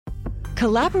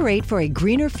Collaborate for a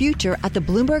greener future at the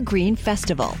Bloomberg Green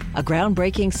Festival, a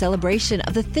groundbreaking celebration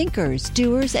of the thinkers,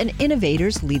 doers, and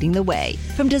innovators leading the way.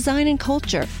 From design and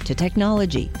culture to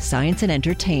technology, science, and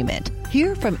entertainment.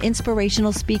 Hear from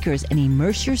inspirational speakers and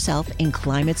immerse yourself in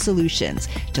climate solutions.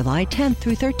 July 10th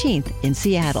through 13th in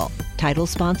Seattle. Title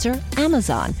sponsor,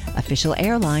 Amazon. Official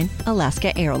airline,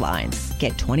 Alaska Airlines.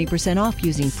 Get 20% off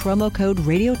using promo code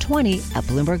radio20 at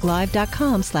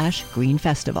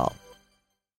bloomberglive.com/greenfestival.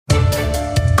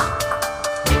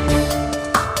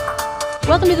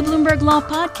 Welcome to the Bloomberg Law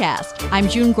Podcast. I'm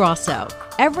June Grosso.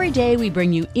 Every day we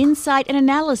bring you insight and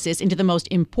analysis into the most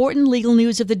important legal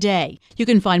news of the day. You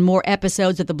can find more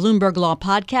episodes of the Bloomberg Law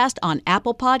Podcast on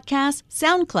Apple Podcasts,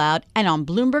 SoundCloud, and on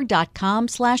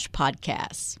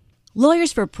Bloomberg.com/podcasts.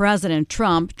 Lawyers for President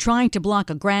Trump, trying to block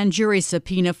a grand jury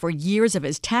subpoena for years of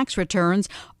his tax returns,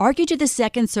 argued to the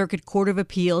Second Circuit Court of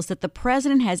Appeals that the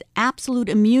president has absolute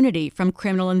immunity from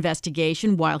criminal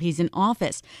investigation while he's in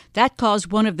office. That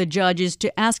caused one of the judges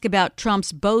to ask about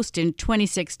Trump's boast in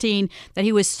 2016 that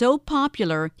he was so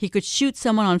popular he could shoot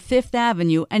someone on Fifth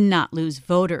Avenue and not lose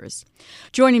voters.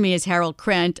 Joining me is Harold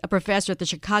Krent, a professor at the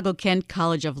Chicago-Kent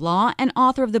College of Law and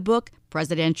author of the book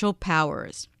Presidential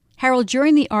Powers. Harold,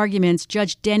 during the arguments,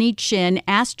 Judge Denny Chin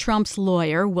asked Trump's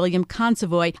lawyer, William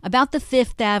Consovoy, about the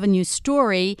Fifth Avenue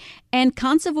story, and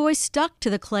Consovoy stuck to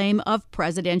the claim of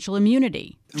presidential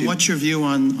immunity. And what's your view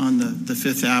on the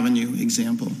Fifth Avenue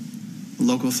example?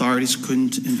 Local authorities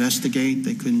couldn't investigate?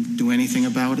 They couldn't do anything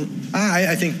about it?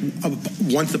 I think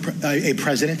once a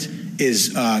president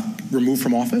is removed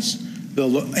from office,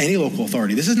 any local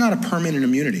authority, this is not a permanent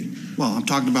immunity. Well, I'm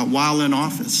talking about while in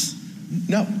office.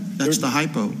 No. That's the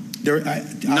hypo.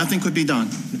 Nothing could be done.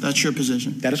 That's your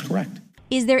position. That is correct.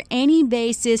 Is there any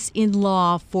basis in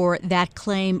law for that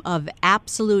claim of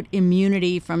absolute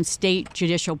immunity from state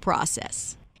judicial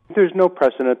process? There's no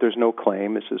precedent. There's no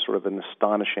claim. This is sort of an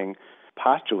astonishing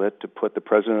postulate to put the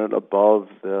president above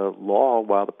the law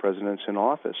while the president's in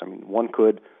office. I mean, one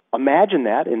could imagine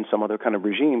that in some other kind of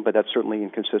regime, but that's certainly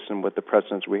inconsistent with the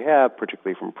precedents we have,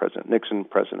 particularly from President Nixon,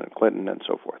 President Clinton, and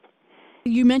so forth.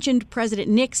 You mentioned President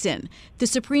Nixon. The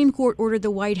Supreme Court ordered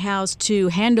the White House to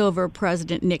hand over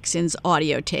President Nixon's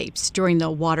audio tapes during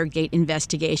the Watergate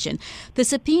investigation. The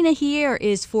subpoena here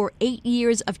is for 8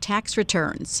 years of tax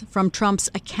returns from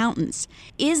Trump's accountants.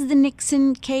 Is the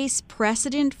Nixon case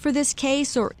precedent for this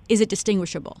case, or is it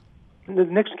distinguishable? The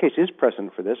Nixon case is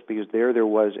precedent for this because there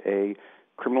was a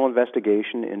criminal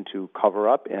investigation into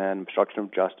cover-up and obstruction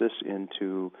of justice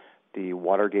into the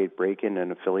Watergate break-in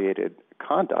and affiliated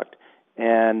conduct.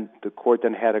 And the court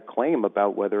then had a claim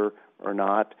about whether or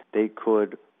not they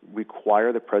could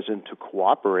require the president to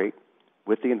cooperate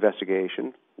with the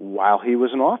investigation while he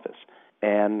was in office.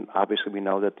 And obviously we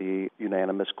know that the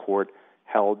unanimous court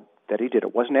held that he did.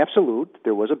 It wasn't absolute.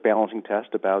 There was a balancing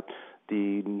test about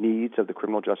the needs of the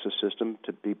criminal justice system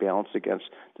to be balanced against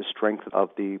the strength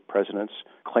of the president's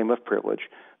claim of privilege.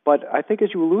 But I think,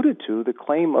 as you alluded to, the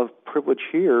claim of privilege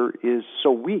here is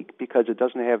so weak because it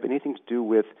doesn't have anything to do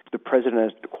with the president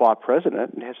as the qua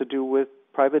president. It has to do with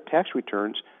private tax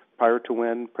returns prior to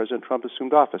when President Trump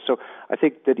assumed office. So I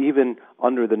think that even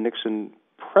under the Nixon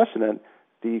precedent,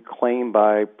 the claim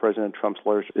by President Trump's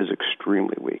lawyers is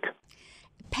extremely weak.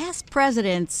 Past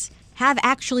presidents have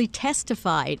actually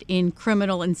testified in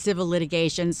criminal and civil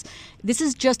litigations. This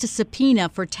is just a subpoena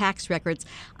for tax records.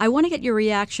 I want to get your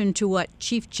reaction to what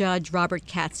Chief Judge Robert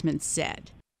Katzmann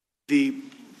said. The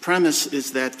premise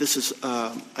is that this is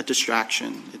a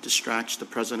distraction. It distracts the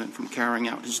president from carrying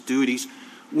out his duties.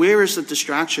 Where is the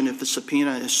distraction if the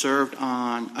subpoena is served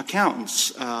on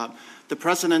accountants? The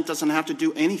president doesn't have to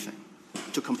do anything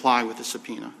to comply with the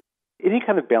subpoena. Any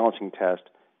kind of balancing test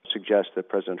suggests that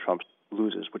President Trump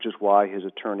loses, which is why his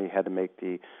attorney had to make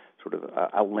the sort of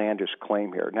outlandish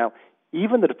claim here. Now,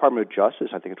 even the Department of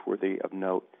Justice, I think it's worthy of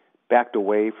note, backed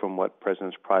away from what the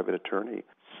president's private attorney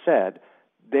said.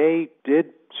 They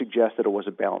did suggest that it was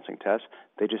a balancing test.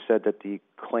 They just said that the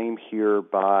claim here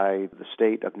by the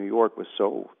state of New York was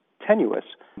so tenuous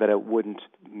that it wouldn't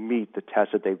meet the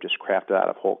test that they've just crafted out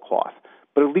of whole cloth.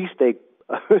 But at least they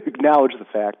acknowledge the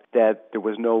fact that there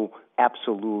was no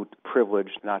absolute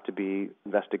privilege not to be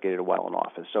investigated while in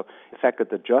office. So the fact that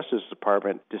the Justice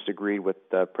Department disagreed with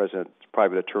the president's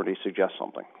private attorney suggests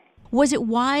something. Was it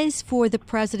wise for the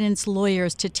president's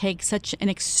lawyers to take such an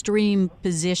extreme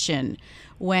position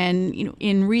when,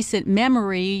 in recent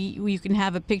memory, you can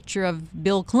have a picture of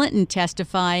Bill Clinton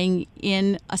testifying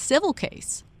in a civil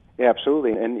case? Yeah,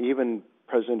 absolutely. And even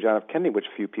President John F. Kennedy, which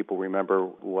few people remember,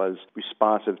 was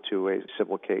responsive to a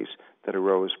civil case that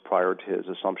arose prior to his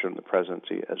assumption of the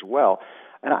presidency as well.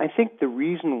 And I think the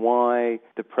reason why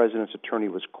the president's attorney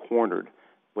was cornered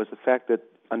was the fact that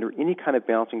under any kind of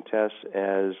balancing test,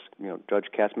 as Judge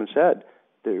Katzmann said,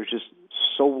 there's just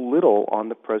so little on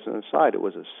the president's side. It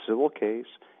was a civil case.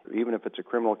 Even if it's a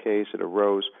criminal case, it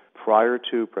arose prior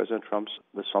to President Trump's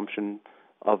assumption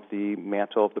of the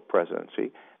mantle of the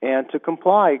presidency. And to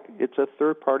comply, it's a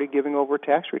third party giving over a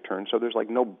tax return, so there's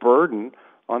no burden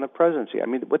on the presidency. I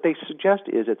mean, what they suggest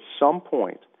is at some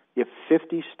point, if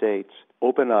 50 states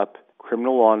open up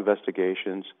criminal law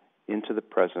investigations into the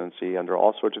presidency under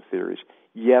all sorts of theories,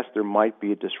 yes, there might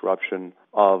be a disruption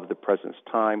of the president's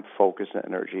time, focus, and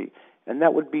energy, and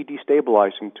that would be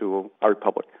destabilizing to our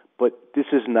republic. But this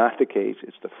is not the case.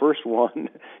 It's the first one.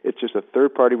 It's just a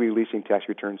third party releasing tax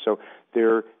returns. So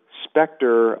their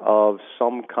specter of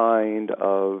some kind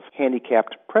of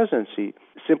handicapped presidency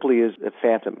simply is a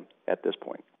phantom at this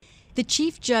point. The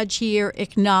chief judge here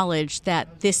acknowledged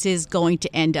that this is going to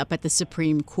end up at the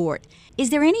Supreme Court. Is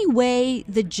there any way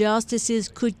the justices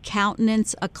could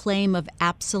countenance a claim of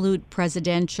absolute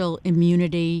presidential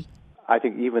immunity? I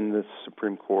think even the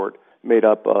Supreme Court, made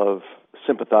up of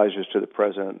sympathizers to the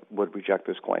president, would reject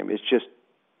this claim. It's just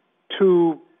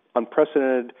too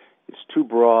unprecedented, it's too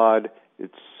broad,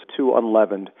 it's too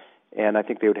unleavened, and I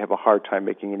think they would have a hard time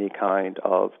making any kind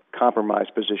of compromise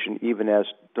position, even as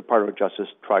the Department of Justice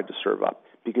tried to serve up,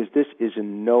 because this is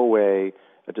in no way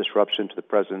a disruption to the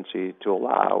presidency to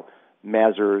allow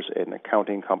Mazars, an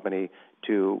accounting company,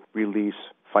 to release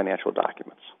financial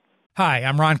documents. Hi,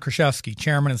 I'm Ron Kraszewski,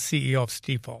 Chairman and CEO of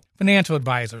Stifel. Financial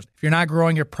advisors, if you're not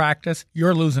growing your practice,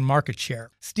 you're losing market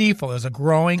share. Stifel is a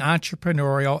growing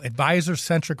entrepreneurial,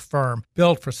 advisor-centric firm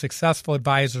built for successful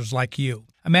advisors like you.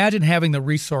 Imagine having the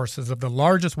resources of the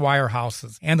largest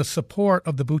wirehouses and the support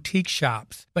of the boutique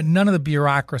shops, but none of the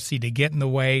bureaucracy to get in the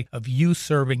way of you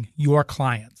serving your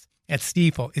clients. At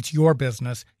Stifel, it's your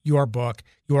business, your book,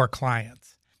 your clients.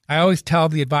 I always tell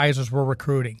the advisors we're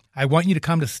recruiting, I want you to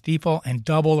come to Stifel and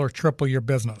double or triple your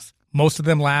business. Most of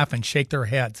them laugh and shake their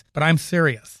heads, but I'm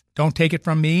serious. Don't take it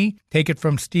from me. Take it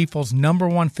from Stifel's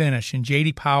 #1 finish in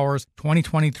J.D. Power's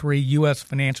 2023 U.S.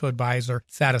 Financial Advisor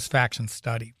Satisfaction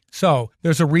Study. So,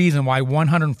 there's a reason why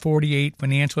 148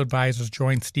 financial advisors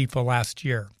joined Stifel last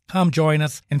year. Come join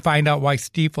us and find out why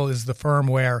Stifel is the firm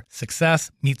where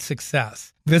success meets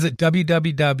success. Visit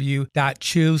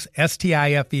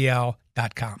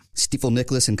www.choosestifel.com. Stifel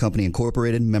Nicholas and Company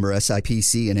Incorporated, member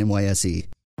SIPC and NYSE.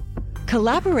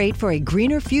 Collaborate for a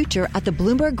greener future at the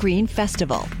Bloomberg Green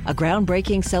Festival, a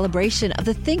groundbreaking celebration of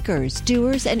the thinkers,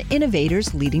 doers, and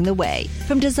innovators leading the way.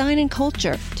 From design and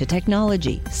culture to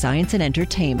technology, science, and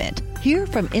entertainment. Hear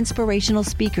from inspirational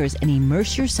speakers and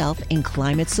immerse yourself in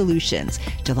climate solutions.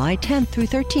 July 10th through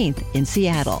 13th in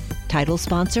Seattle. Title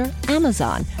sponsor,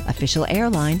 Amazon. Official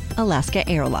airline, Alaska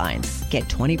Airlines. Get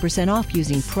 20% off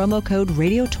using promo code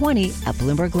Radio20 at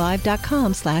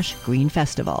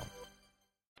BloombergLive.com/greenfestival.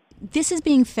 This is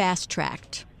being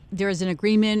fast-tracked. There is an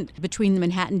agreement between the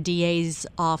Manhattan DA's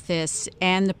office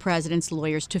and the president's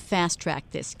lawyers to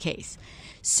fast-track this case.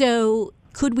 So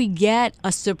could we get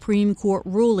a Supreme Court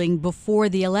ruling before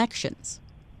the elections?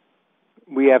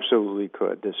 We absolutely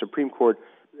could. The Supreme Court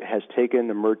has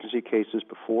taken emergency cases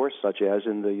before, such as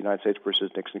in the United States versus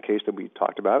Nixon case that we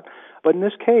talked about. But in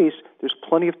this case, there's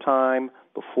plenty of time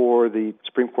before the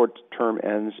Supreme Court term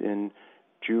ends in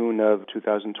June of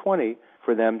 2020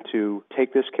 for them to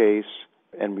take this case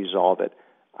and resolve it.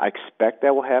 I expect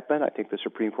that will happen. I think the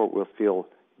Supreme Court will feel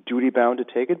duty-bound to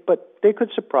take it, but they could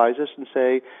surprise us and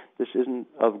say this isn't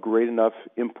of great enough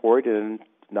import and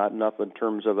not enough in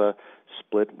terms of a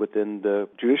split within the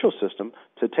judicial system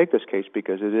to take this case,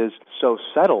 because it is so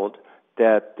settled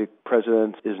that the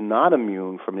president is not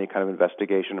immune from any kind of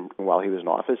investigation while he was in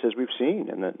office, as we've seen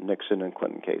in the Nixon and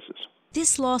Clinton cases.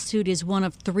 This lawsuit is one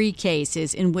of 3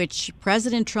 cases in which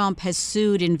President Trump has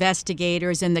sued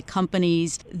investigators and the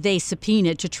companies they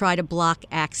subpoenaed to try to block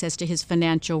access to his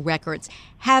financial records.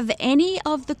 Have any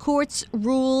of the courts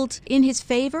ruled in his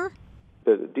favor?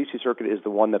 The D.C. Circuit is the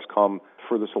one that's come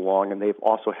furthest along, and they've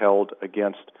also held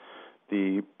against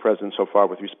the president so far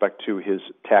with respect to his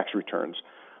tax returns.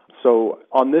 So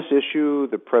on this issue,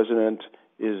 the president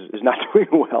is not doing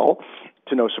well,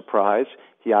 to no surprise.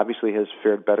 He obviously has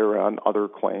fared better on other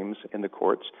claims in the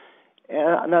courts.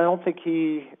 And I don't think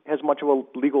he has much of a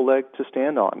legal leg to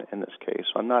stand on in this case.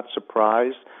 So I'm not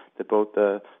surprised that both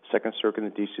the Second Circuit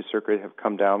and the D.C. Circuit have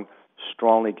come down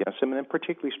strongly against him, and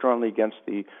particularly strongly against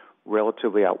the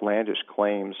relatively outlandish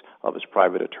claims of his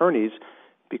private attorneys,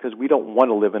 because we don't want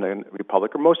to live in a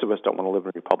republic, or most of us don't want to live in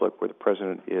a republic where the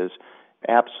president is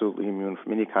absolutely immune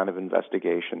from any kind of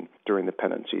investigation during the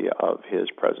pendency of his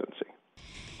presidency.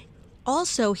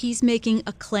 also he's making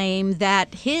a claim that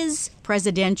his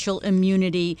presidential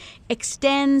immunity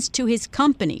extends to his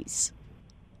companies.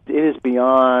 It is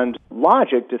beyond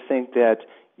logic to think that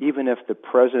even if the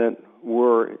president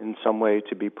were in some way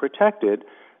to be protected,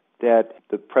 that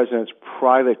the president's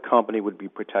private company would be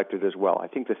protected as well. I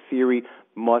think the theory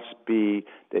must be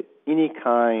that any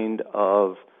kind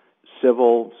of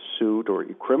civil suit or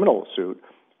criminal suit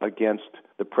against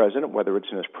the president, whether it's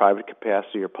in his private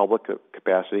capacity or public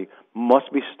capacity,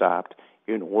 must be stopped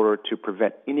in order to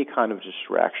prevent any kind of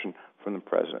distraction from the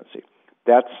presidency.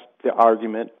 That's the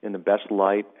argument in the best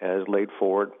light as laid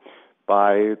forward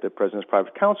by the president's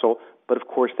private counsel. But of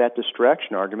course, that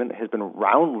distraction argument has been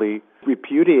roundly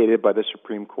repudiated by the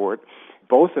Supreme Court,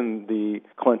 both in the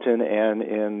Clinton and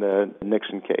in the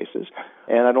Nixon cases.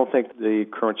 And I don't think the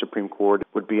current Supreme Court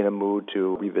would be in a mood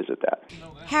to revisit that.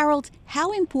 Harold,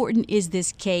 how important is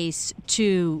this case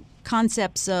to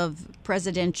concepts of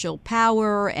presidential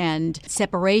power and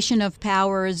separation of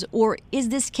powers, or is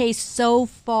this case so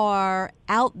far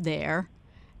out there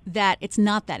that it's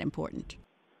not that important?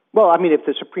 Well, I mean, if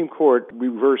the Supreme Court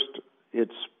reversed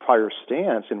its prior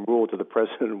stance and ruled that the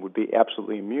president would be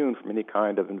absolutely immune from any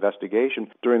kind of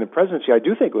investigation during the presidency, I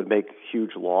do think it would make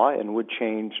huge law and would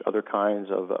change other kinds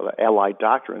of allied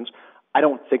doctrines. I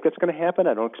don't think that's going to happen.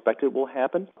 I don't expect it will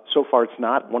happen. So far, it's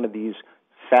not one of these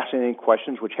fascinating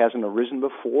questions which hasn't arisen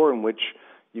before, in which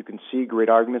you can see great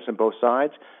arguments on both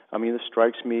sides. I mean, this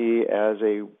strikes me as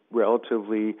a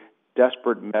relatively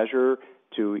desperate measure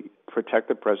to protect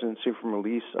the presidency from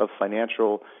release of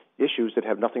financial issues that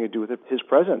have nothing to do with his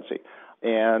presidency.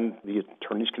 And the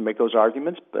attorneys can make those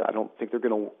arguments, but I don't think they're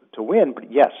going to win.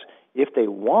 But yes, if they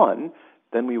won,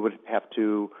 then we would have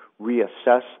to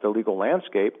reassess the legal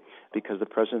landscape, because the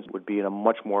president would be in a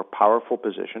much more powerful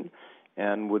position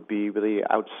and would be really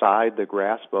outside the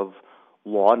grasp of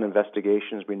law and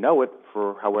investigation as we know it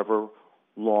for however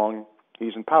long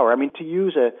he's in power. I mean, to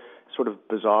use a sort of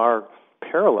bizarre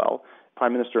parallel,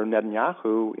 Prime Minister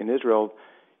Netanyahu in Israel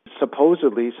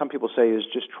supposedly, some people say, is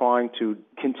just trying to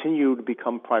continue to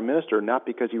become prime minister, not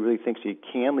because he really thinks he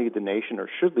can lead the nation or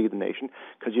should lead the nation,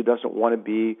 because he doesn't want to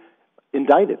be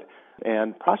indicted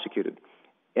and prosecuted.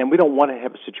 And we don't want to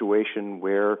have a situation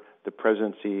where the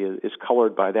presidency is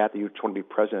colored by that you just want to be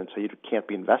president so you can't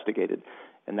be investigated.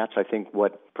 And that's, I think,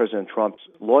 what President Trump's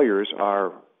lawyers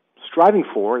are striving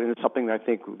for, and it's something that I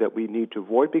think that we need to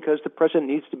avoid, because the president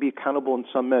needs to be accountable in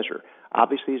some measure.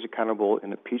 Obviously, he's accountable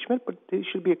in impeachment, but he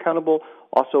should be accountable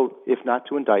also, if not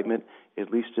to indictment,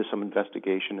 at least to some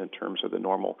investigation in terms of the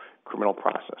normal criminal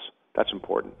process. That's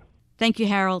important. Thank you,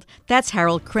 Harold. That's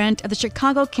Harold Krent of the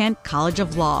Chicago-Kent College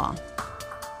of Law.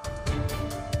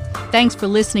 Thanks for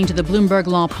listening to the Bloomberg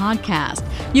Law Podcast.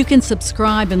 You can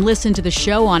subscribe and listen to the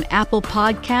show on Apple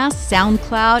Podcasts,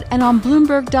 SoundCloud, and on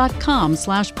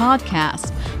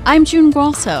Bloomberg.com/podcast. I'm June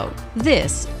Grosso.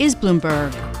 This is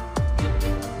Bloomberg.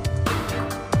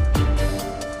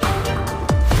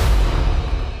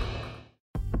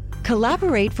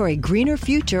 Collaborate for a greener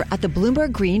future at the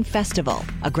Bloomberg Green Festival,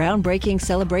 a groundbreaking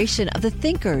celebration of the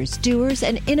thinkers, doers,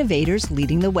 and innovators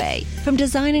leading the way. From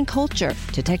design and culture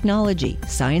to technology,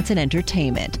 science, and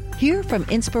entertainment. Hear from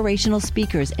inspirational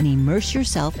speakers and immerse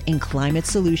yourself in climate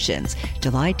solutions.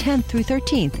 July 10th through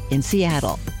 13th in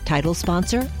Seattle. Title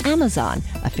sponsor, Amazon.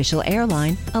 Official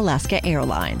airline, Alaska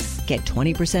Airlines. Get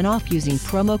 20% off using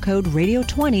promo code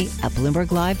radio20 at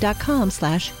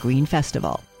BloombergLive.com/Green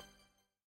Festival.